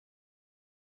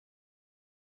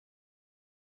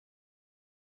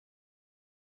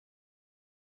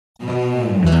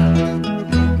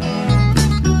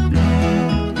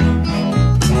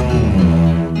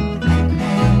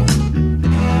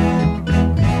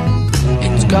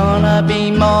gonna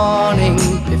be morning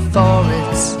before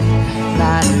it's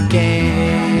night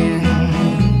again.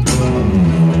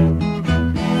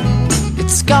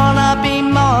 It's gonna be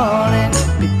morning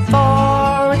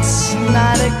before it's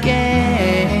night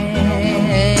again.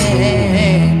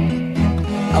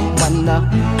 And when the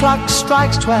clock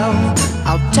strikes 12,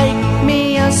 I'll take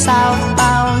me a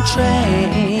southbound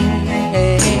train,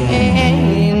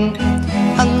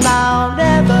 and I'll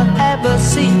never ever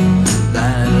see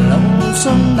that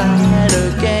lonesome night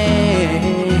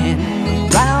again.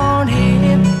 Round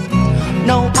here,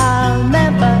 no, I'll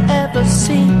never ever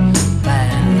see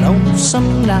that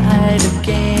lonesome night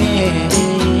again.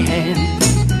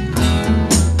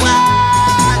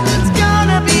 Well, it's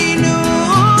gonna be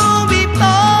noon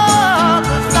before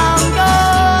the sun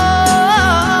goes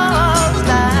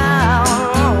down.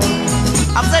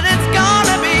 I said it's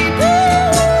gonna be noon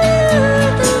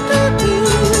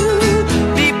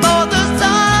before the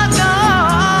sun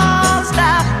goes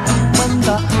down. When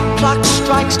the clock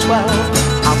strikes 12,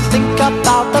 I'll think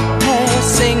about the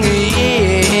passing years,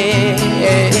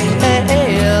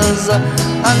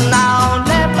 and I'll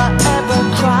never ever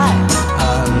cry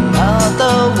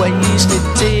another wasted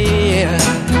tear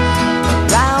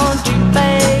around you,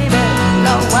 baby.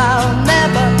 No, I'll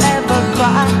never ever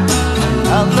cry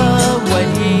another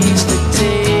wasted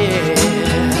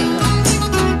tear.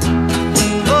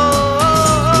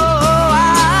 Oh,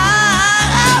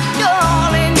 I'm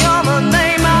calling your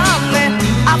name on me.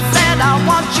 I said I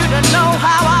want you to know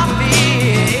how I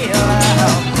feel.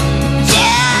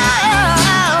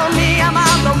 Yeah, me, I'm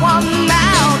the one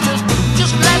now.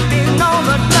 Just let me know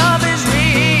that love is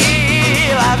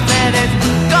real. I said it's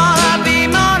gonna be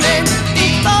morning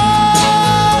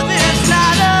before this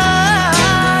night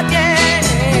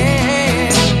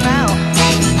again. Now,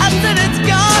 I said it's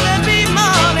gonna be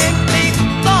morning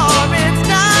before it's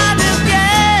night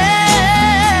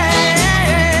again.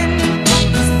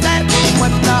 Said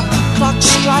when the clock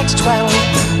strikes 12,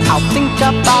 I'll think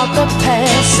about the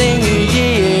passing